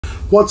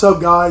What's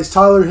up guys,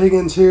 Tyler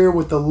Higgins here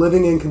with the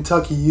Living in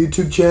Kentucky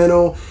YouTube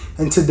channel,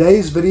 and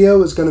today's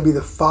video is going to be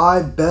the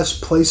 5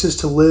 best places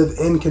to live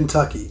in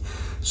Kentucky.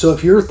 So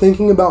if you're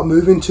thinking about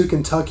moving to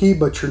Kentucky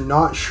but you're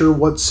not sure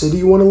what city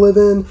you want to live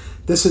in,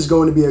 this is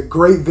going to be a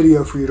great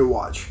video for you to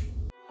watch.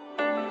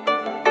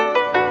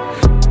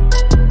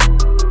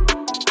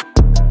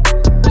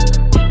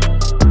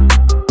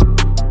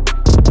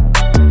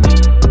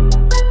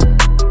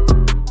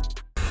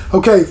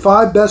 Okay,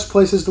 5 best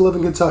places to live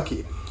in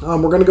Kentucky. We're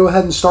going to go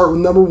ahead and start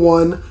with number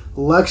 1,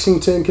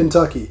 Lexington,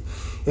 Kentucky.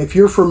 If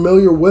you're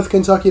familiar with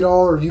Kentucky at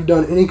all, or you've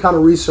done any kind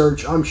of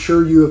research, I'm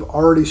sure you have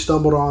already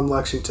stumbled on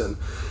Lexington.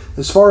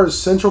 As far as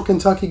central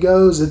Kentucky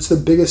goes, it's the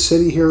biggest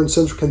city here in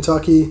central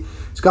Kentucky.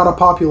 It's got a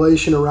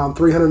population around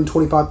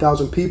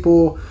 325,000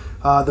 people.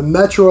 The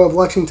metro of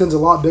Lexington's a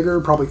lot bigger,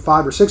 probably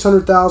 500,000 or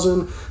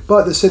 600,000,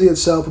 but the city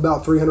itself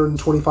about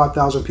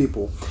 325,000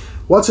 people.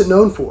 What's it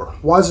known for?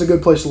 Why is it a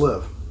good place to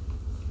live?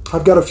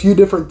 I've got a few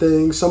different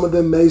things. Some of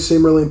them may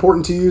seem really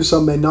important to you,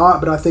 some may not,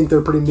 but I think they're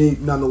pretty neat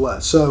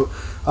nonetheless. So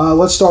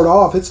let's start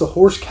off. It's the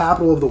horse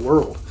capital of the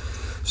world.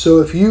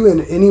 So if you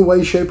in any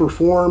way, shape, or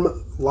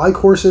form like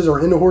horses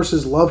or into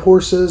horses, love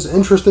horses,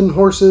 interested in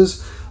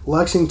horses,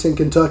 Lexington,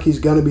 Kentucky is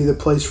going to be the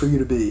place for you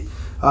to be.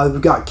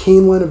 We've got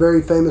Keeneland, a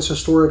very famous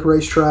historic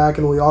racetrack,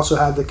 and we also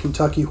have the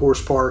Kentucky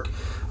Horse Park.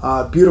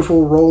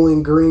 Beautiful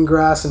rolling green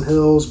grass and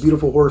hills,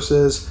 beautiful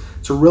horses.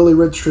 It's a really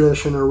rich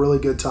tradition, a really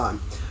good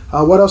time.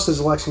 What else does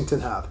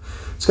Lexington have?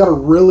 It's got a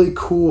really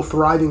cool,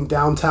 thriving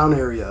downtown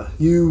area.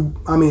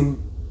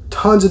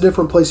 Tons of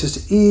different places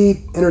to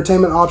eat,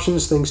 entertainment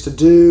options, things to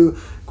do.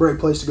 Great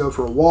place to go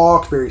for a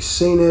walk, very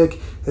scenic.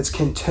 It's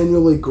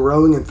continually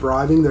growing and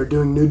thriving. They're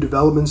doing new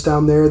developments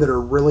down there that are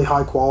really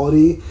high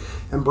quality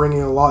and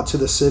bringing a lot to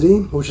the city,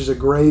 which is a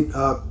great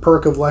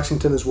perk of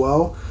Lexington as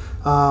well.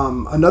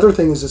 Another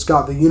thing is it's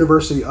got the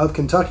University of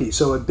Kentucky,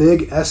 so a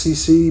big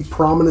SEC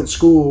prominent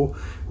school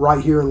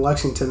right here in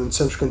Lexington in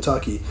central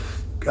Kentucky.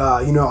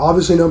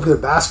 Obviously known for their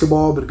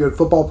basketball, but a good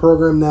football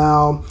program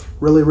now.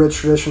 Really rich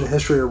tradition and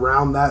history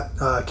around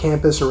that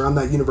campus, around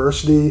that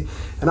university.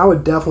 And I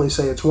would definitely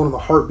say it's one of the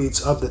heartbeats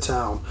of the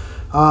town.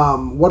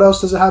 What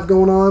else does it have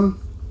going on?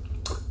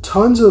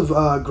 Tons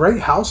of great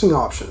housing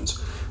options.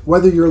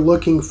 Whether you're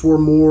looking for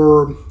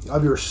more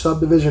of your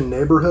subdivision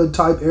neighborhood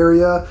type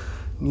area,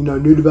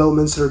 new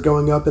developments that are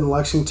going up in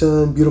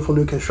Lexington, beautiful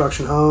new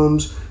construction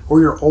homes, or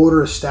your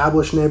older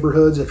established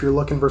neighborhoods if you're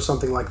looking for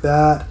something like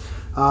that.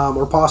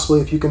 Or possibly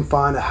if you can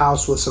find a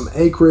house with some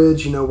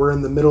acreage. We're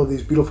in the middle of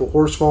these beautiful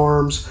horse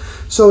farms.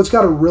 So it's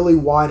got a really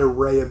wide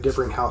array of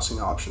different housing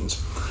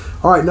options.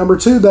 All right, number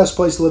 2 best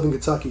place to live in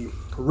Kentucky,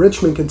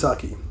 Richmond,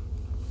 Kentucky.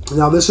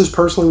 Now this is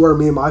personally where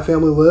me and my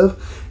family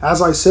live.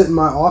 As I sit in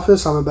my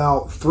office, I'm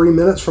about 3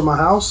 minutes from my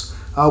house.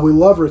 We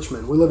love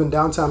Richmond. We live in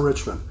downtown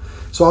Richmond.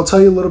 So I'll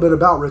tell you a little bit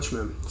about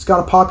Richmond. It's got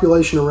a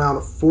population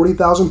around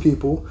 40,000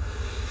 people.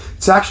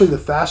 It's actually the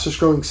fastest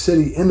growing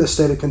city in the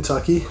state of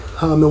Kentucky.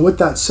 And with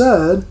that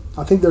said,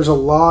 I think there's a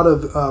lot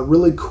of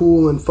really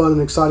cool and fun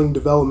and exciting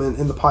development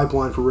in the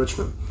pipeline for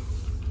Richmond.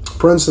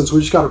 For instance, we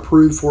just got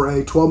approved for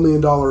a $12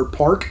 million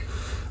park.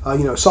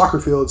 Soccer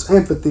fields,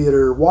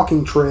 amphitheater,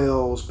 walking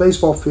trails,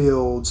 baseball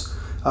fields,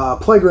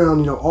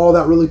 playground, all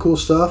that really cool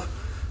stuff.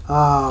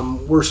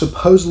 We're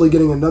supposedly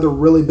getting another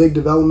really big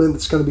development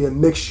that's going to be a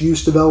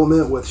mixed-use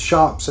development with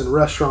shops and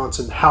restaurants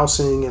and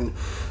housing, and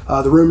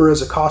the rumor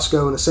is a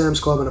Costco and a Sam's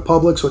Club and a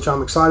Publix, which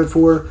I'm excited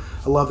for.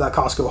 I love that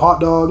Costco hot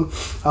dog.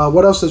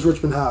 What else does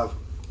Richmond have?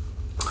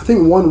 I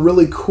think one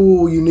really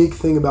cool, unique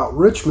thing about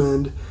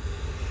Richmond,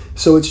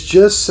 so it's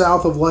just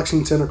south of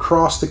Lexington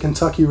across the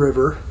Kentucky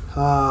River,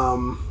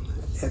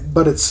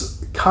 but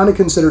it's kind of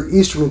considered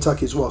eastern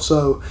Kentucky as well.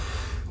 So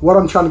what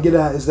I'm trying to get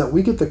at is that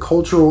we get the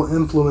cultural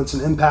influence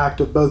and impact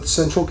of both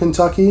central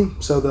Kentucky,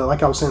 so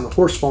like I was saying, the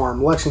horse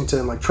farm,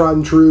 Lexington, like tried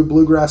and true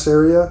bluegrass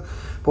area,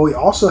 but we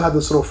also have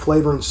this little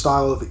flavor and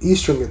style of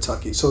eastern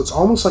Kentucky. So it's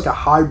almost like a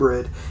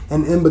hybrid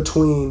and in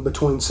between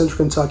central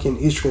Kentucky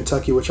and eastern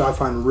Kentucky, which I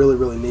find really,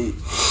 really neat.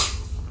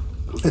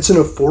 It's an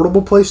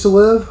affordable place to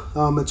live.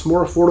 It's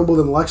more affordable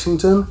than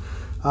Lexington,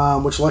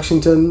 which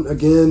Lexington,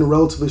 again,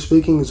 relatively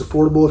speaking, is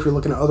affordable if you're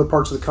looking at other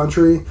parts of the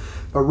country.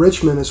 But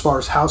Richmond, as far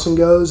as housing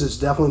goes, is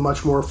definitely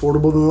much more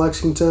affordable than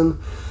Lexington.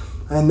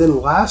 And then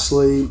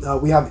lastly,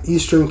 we have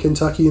Eastern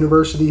Kentucky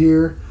University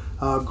here.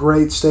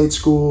 Great state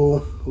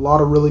school, a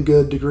lot of really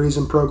good degrees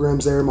and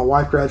programs there. My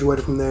wife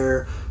graduated from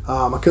there.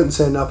 I couldn't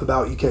say enough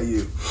about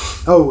EKU.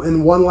 Oh,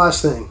 and one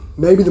last thing,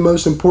 maybe the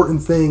most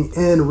important thing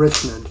in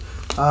Richmond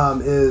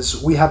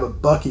is we have a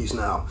Buc-ee's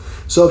now.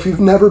 So if you've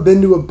never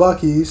been to a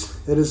Buc-ee's,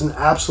 it is an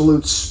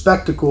absolute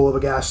spectacle of a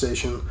gas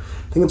station.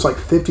 I think it's like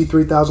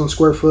 53,000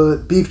 square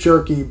foot, beef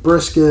jerky,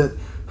 brisket,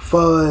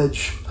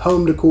 fudge,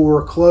 home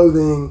decor,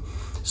 clothing,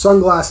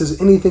 sunglasses,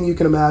 anything you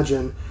can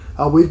imagine.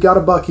 We've got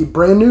a Buc-ee,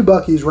 brand new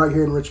Buc-ee's right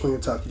here in Richmond,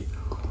 Kentucky.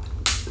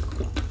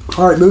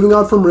 All right, moving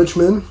on from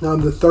Richmond,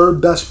 the 3rd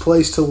best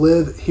place to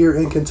live here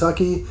in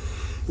Kentucky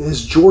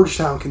is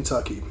Georgetown,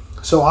 Kentucky.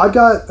 So I've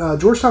got,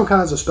 Georgetown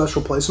kind of has a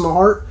special place in my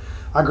heart.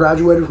 I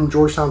graduated from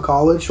Georgetown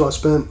College, so I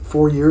spent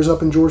 4 years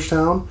up in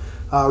Georgetown.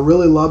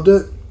 Really loved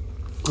it,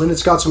 and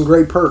it's got some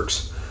great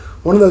perks.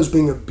 One of those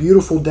being a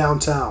beautiful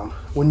downtown.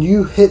 When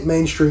you hit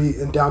Main Street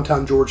in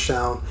downtown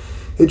Georgetown,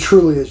 it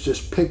truly is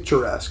just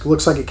picturesque. It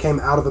looks like it came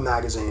out of a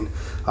magazine.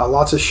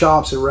 Lots of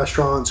shops and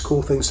restaurants,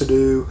 cool things to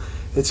do.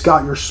 It's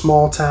got your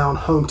small town,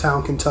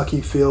 hometown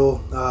Kentucky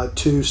feel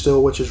too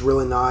still, which is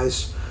really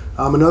nice.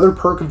 Another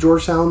perk of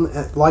Georgetown,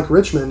 like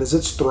Richmond, is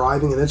it's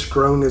thriving and it's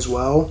growing as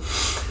well.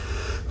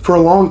 For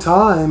a long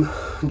time,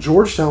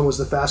 Georgetown was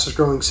the fastest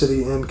growing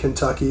city in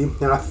Kentucky,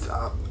 and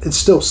it's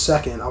still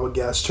second, I would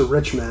guess, to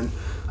Richmond,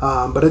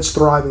 but it's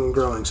thriving and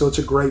growing, so it's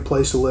a great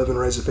place to live and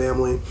raise a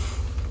family.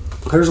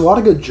 There's a lot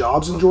of good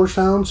jobs in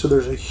Georgetown, so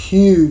there's a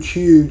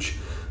huge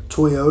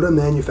Toyota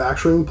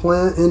manufacturing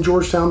plant in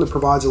Georgetown that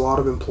provides a lot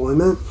of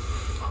employment,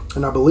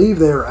 and I believe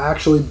they're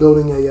actually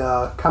building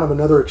a kind of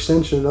another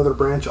extension, another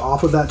branch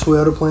off of that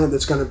Toyota plant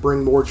that's going to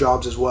bring more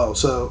jobs as well.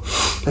 So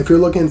if you're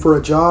looking for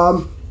a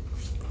job,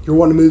 you're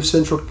wanting to move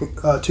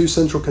to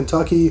Central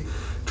Kentucky,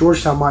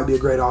 Georgetown might be a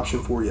great option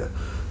for you.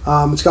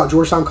 It's got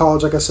Georgetown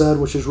College, like I said,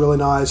 which is really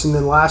nice. And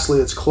then lastly,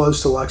 it's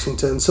close to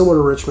Lexington, similar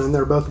to Richmond.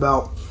 They're both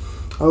about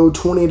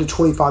 20 to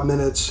 25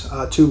 minutes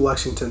to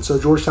Lexington. So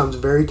Georgetown's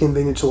very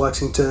convenient to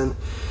Lexington.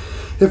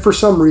 If for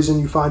some reason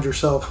you find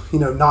yourself,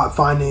 not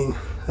finding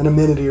an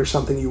amenity or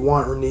something you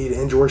want or need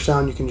in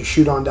Georgetown, you can just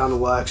shoot on down to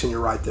Lex and you're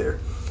right there.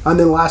 And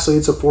then lastly,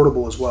 it's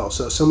affordable as well.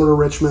 So similar to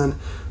Richmond,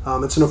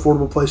 it's an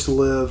affordable place to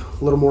live,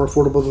 a little more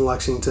affordable than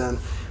Lexington.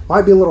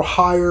 Might be a little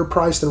higher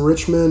price than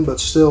Richmond, but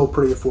still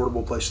pretty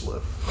affordable place to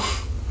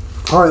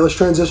live. All right, let's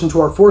transition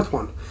to our fourth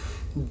one,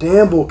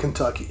 Danville,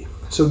 Kentucky.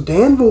 So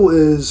Danville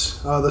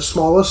is the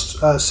smallest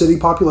city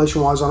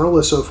population-wise on our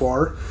list so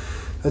far.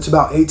 It's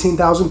about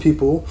 18,000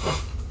 people.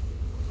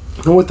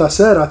 And with that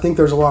said, I think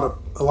there's a lot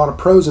of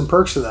pros and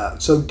perks to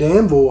that. So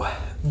Danville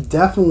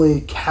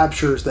definitely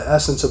captures the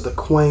essence of the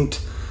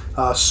quaint,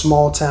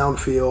 small town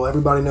feel.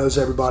 Everybody knows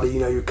everybody.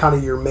 You're kind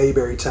of your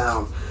Mayberry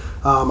town.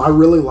 I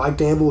really like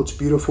Danville. It's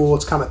beautiful.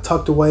 It's kind of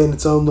tucked away in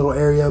its own little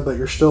area, but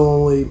you're still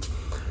only,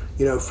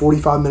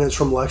 45 minutes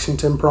from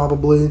Lexington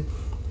probably.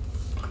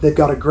 They've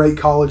got a great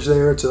college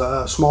there. It's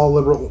a small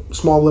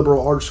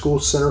liberal arts school,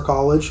 Center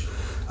College.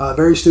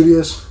 Very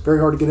studious, very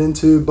hard to get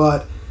into,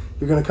 but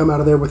you're going to come out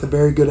of there with a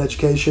very good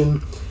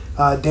education.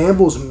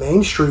 Danville's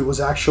Main Street was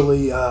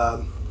actually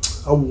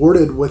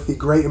awarded with the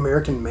Great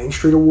American Main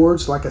Street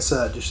Awards. Like I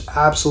said, just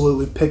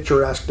absolutely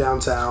picturesque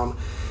downtown,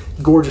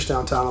 gorgeous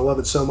downtown. I love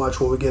it so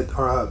much when we get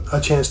a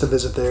chance to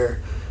visit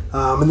there.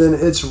 And then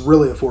it's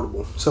really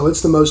affordable. So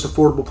it's the most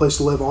affordable place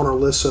to live on our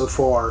list so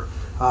far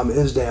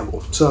is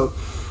Danville. So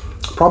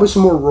probably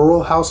some more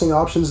rural housing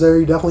options there.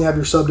 You definitely have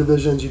your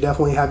subdivisions. You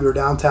definitely have your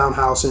downtown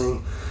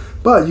housing.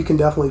 But you can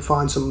definitely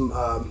find some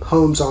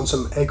homes on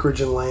some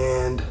acreage and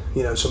land,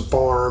 some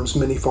farms,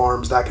 mini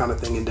farms, that kind of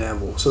thing in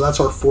Danville. So that's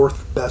our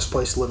fourth best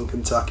place to live in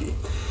Kentucky.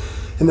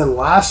 And then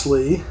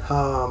lastly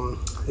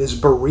is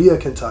Berea,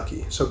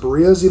 Kentucky. So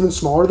Berea is even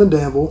smaller than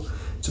Danville.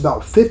 It's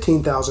about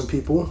 15,000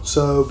 people.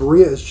 So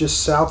Berea is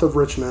just south of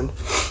Richmond.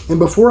 And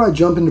before I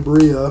jump into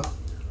Berea,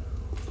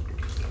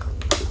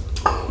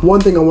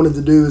 one thing I wanted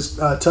to do is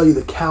tell you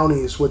the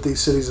counties with these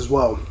cities as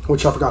well,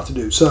 which I forgot to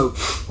do. So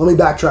let me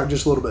backtrack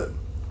just a little bit.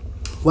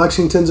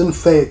 Lexington's in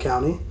Fayette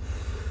County,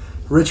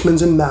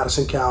 Richmond's in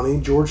Madison County,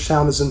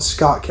 Georgetown is in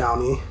Scott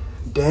County,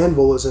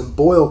 Danville is in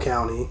Boyle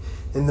County,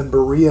 and then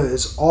Berea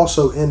is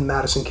also in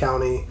Madison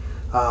County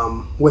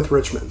with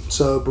Richmond.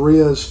 So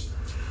Berea is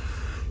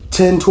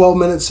 10-12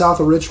 minutes south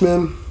of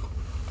Richmond,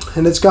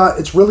 and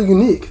it's really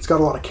unique. It's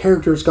got a lot of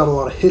character, it's got a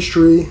lot of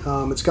history,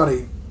 it's got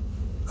a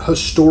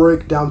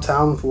historic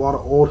downtown with a lot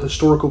of old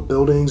historical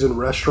buildings and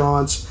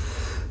restaurants.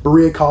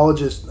 Berea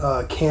College's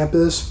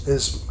campus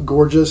is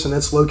gorgeous, and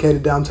it's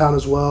located downtown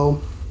as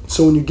well.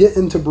 So when you get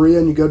into Berea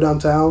and you go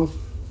downtown,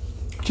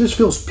 it just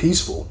feels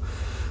peaceful.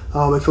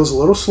 It feels a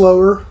little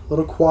slower, a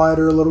little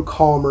quieter, a little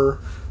calmer,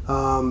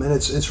 and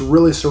it's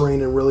really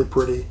serene and really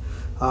pretty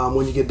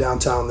when you get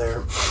downtown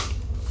there.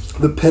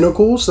 The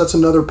Pinnacles, that's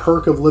another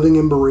perk of living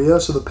in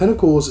Berea. So the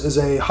Pinnacles is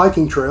a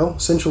hiking trail,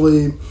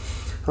 essentially,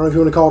 I don't know if you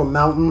want to call it a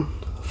mountain,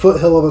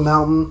 foothill of a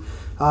mountain.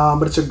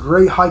 But it's a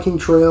great hiking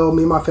trail.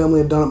 Me and my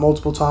family have done it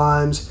multiple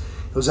times.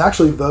 It was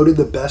actually voted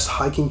the best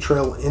hiking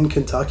trail in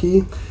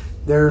Kentucky.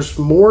 There's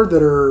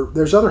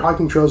other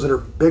hiking trails that are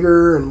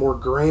bigger and more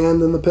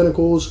grand than the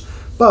Pinnacles,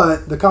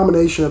 but the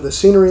combination of the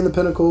scenery in the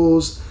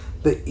Pinnacles,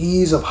 the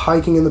ease of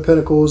hiking in the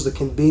Pinnacles, the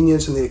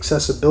convenience and the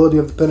accessibility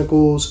of the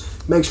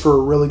Pinnacles makes for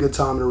a really good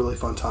time and a really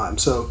fun time.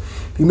 So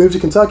if you move to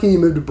Kentucky, you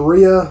move to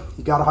Berea,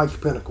 you got to hike the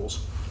Pinnacles.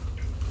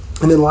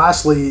 And then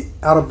lastly,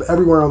 out of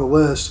everywhere on the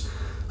list,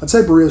 I'd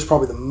say Berea is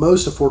probably the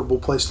most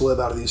affordable place to live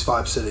out of these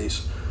 5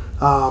 cities.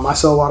 I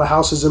sell a lot of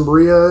houses in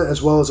Berea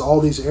as well as all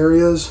these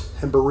areas.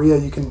 In Berea,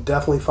 you can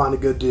definitely find a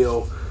good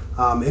deal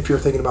if you're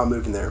thinking about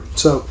moving there.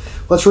 So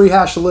let's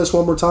rehash the list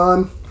one more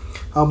time.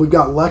 We've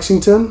got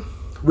Lexington,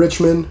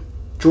 Richmond,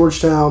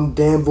 Georgetown,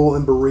 Danville,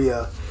 and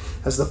Berea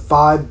as the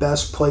 5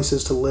 best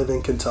places to live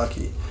in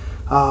Kentucky.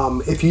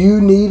 If you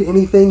need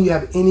anything, you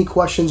have any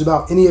questions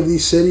about any of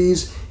these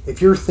cities,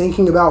 if you're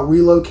thinking about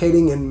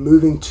relocating and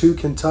moving to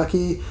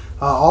Kentucky,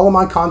 all of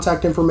my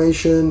contact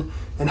information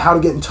and how to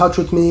get in touch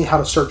with me, how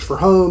to search for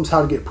homes,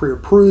 how to get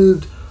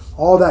pre-approved,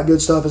 all that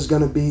good stuff is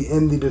going to be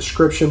in the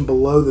description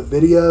below the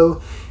video.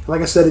 And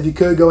like I said, if you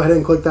could, go ahead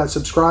and click that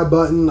subscribe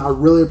button. I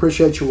really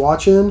appreciate you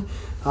watching.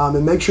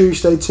 And make sure you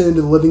stay tuned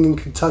to the Living in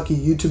Kentucky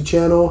YouTube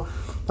channel.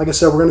 Like I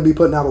said, we're going to be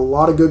putting out a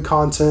lot of good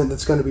content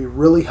that's going to be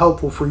really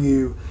helpful for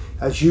you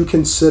as you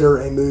consider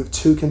a move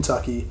to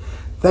Kentucky.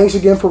 Thanks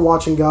again for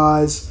watching,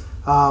 guys.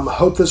 I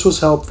hope this was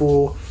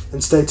helpful,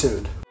 and stay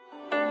tuned.